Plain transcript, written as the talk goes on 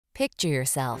Picture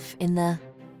yourself in the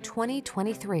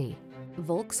 2023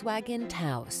 Volkswagen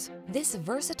Taos. This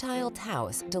versatile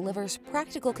Taos delivers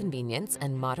practical convenience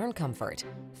and modern comfort.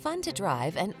 Fun to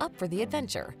drive and up for the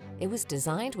adventure. It was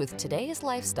designed with today's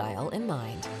lifestyle in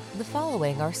mind. The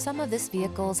following are some of this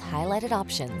vehicle's highlighted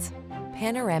options: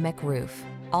 panoramic roof,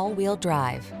 all-wheel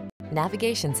drive,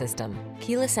 navigation system,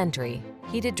 keyless entry,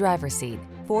 heated driver's seat,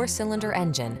 4-cylinder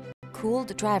engine,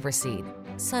 cooled driver's seat,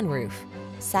 sunroof,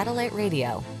 satellite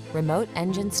radio, remote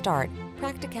engine start.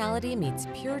 Practicality meets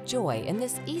pure joy in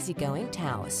this easygoing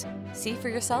Taos. See for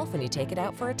yourself when you take it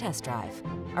out for a test drive.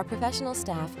 Our professional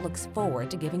staff looks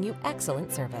forward to giving you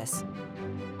excellent service.